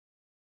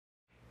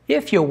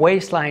If your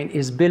waistline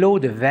is below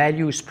the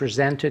values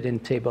presented in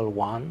Table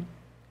 1,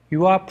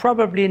 you are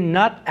probably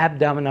not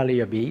abdominally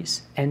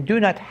obese and do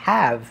not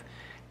have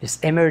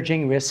this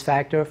emerging risk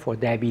factor for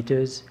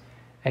diabetes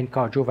and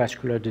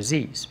cardiovascular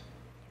disease.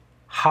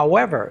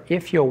 However,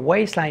 if your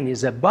waistline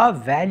is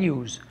above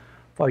values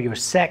for your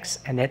sex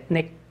and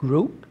ethnic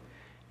group,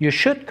 you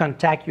should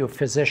contact your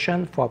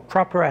physician for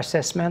proper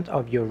assessment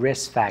of your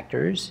risk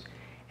factors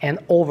and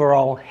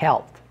overall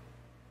health.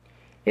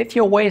 If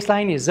your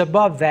waistline is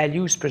above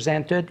values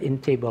presented in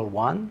Table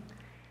 1,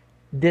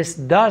 this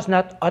does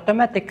not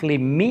automatically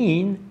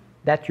mean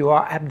that you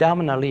are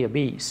abdominally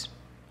obese.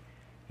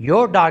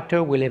 Your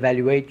doctor will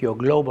evaluate your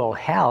global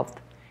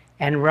health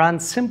and run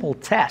simple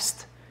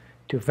tests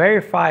to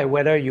verify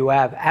whether you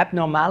have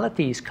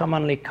abnormalities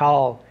commonly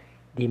called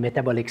the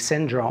metabolic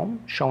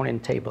syndrome, shown in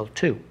Table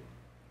 2.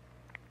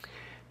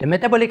 The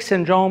metabolic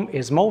syndrome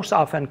is most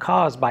often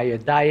caused by a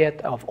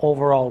diet of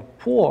overall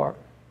poor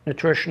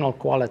nutritional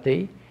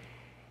quality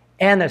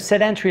and a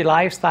sedentary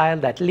lifestyle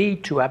that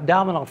lead to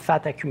abdominal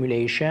fat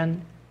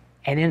accumulation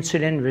and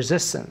insulin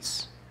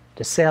resistance.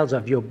 The cells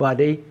of your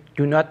body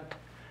do not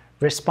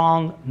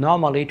respond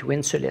normally to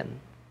insulin.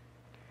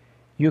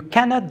 You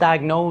cannot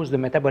diagnose the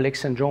metabolic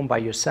syndrome by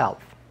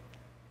yourself.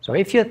 So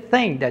if you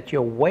think that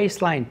your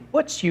waistline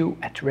puts you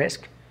at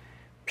risk,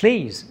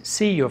 please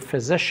see your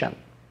physician.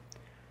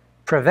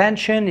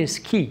 Prevention is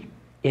key.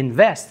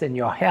 Invest in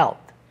your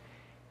health.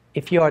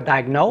 If you are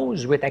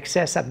diagnosed with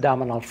excess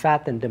abdominal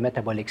fat and the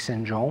metabolic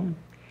syndrome,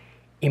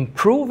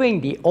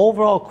 improving the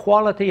overall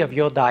quality of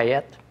your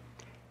diet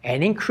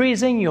and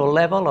increasing your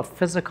level of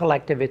physical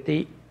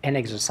activity and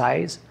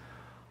exercise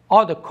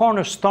are the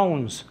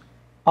cornerstones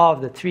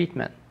of the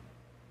treatment.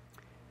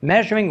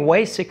 Measuring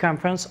waist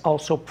circumference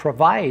also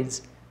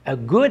provides a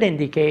good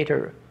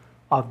indicator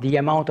of the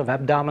amount of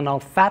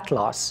abdominal fat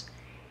loss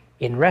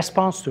in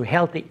response to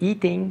healthy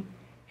eating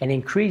and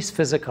increased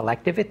physical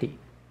activity.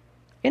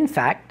 In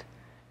fact,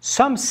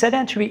 some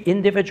sedentary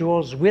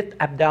individuals with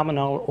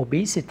abdominal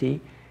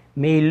obesity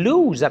may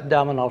lose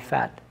abdominal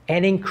fat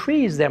and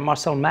increase their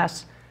muscle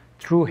mass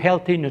through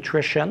healthy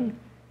nutrition,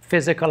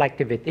 physical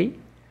activity,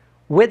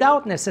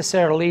 without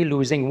necessarily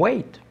losing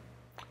weight.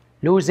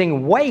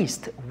 Losing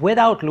waist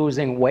without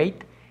losing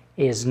weight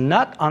is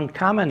not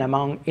uncommon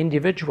among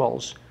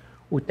individuals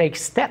who take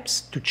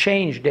steps to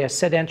change their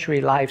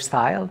sedentary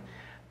lifestyle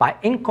by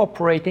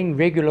incorporating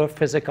regular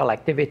physical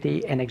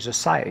activity and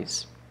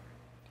exercise.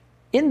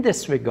 In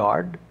this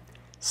regard,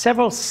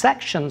 several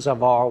sections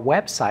of our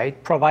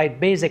website provide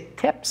basic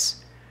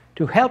tips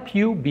to help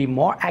you be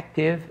more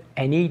active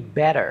and eat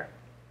better.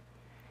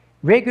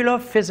 Regular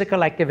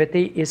physical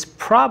activity is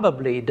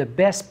probably the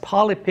best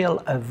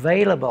polypill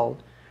available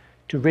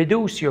to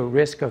reduce your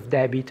risk of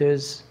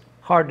diabetes,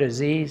 heart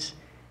disease,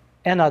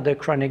 and other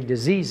chronic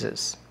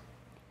diseases.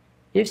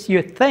 If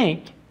you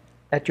think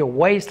that your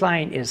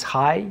waistline is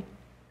high,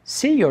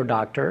 see your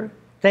doctor,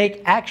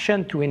 take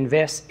action to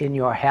invest in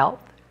your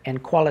health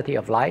and quality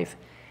of life,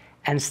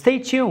 and stay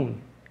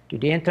tuned to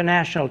the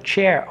International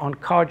Chair on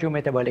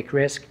Cardiometabolic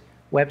Risk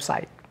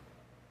website.